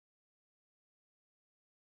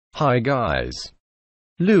Hi guys.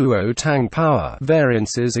 Luotang Power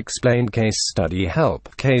Variances Explained Case Study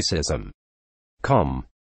Help Caseism.com.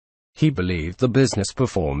 He believed the business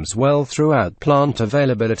performs well throughout. Plant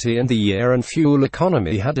availability and the air and fuel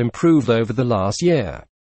economy had improved over the last year.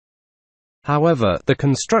 However, the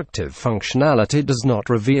constructive functionality does not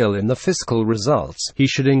reveal in the fiscal results. He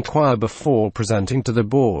should inquire before presenting to the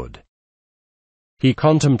board. He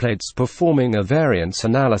contemplates performing a variance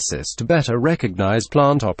analysis to better recognize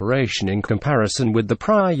plant operation in comparison with the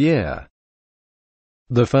prior year.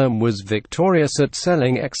 The firm was victorious at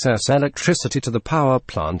selling excess electricity to the power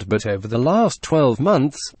plant, but over the last 12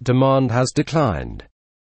 months, demand has declined.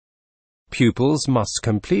 Pupils must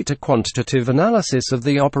complete a quantitative analysis of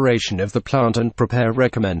the operation of the plant and prepare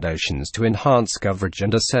recommendations to enhance coverage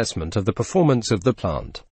and assessment of the performance of the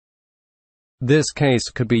plant. This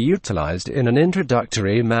case could be utilized in an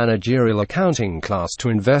introductory managerial accounting class to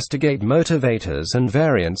investigate motivators and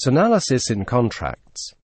variance analysis in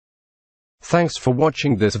contracts. Thanks for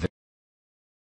watching this video.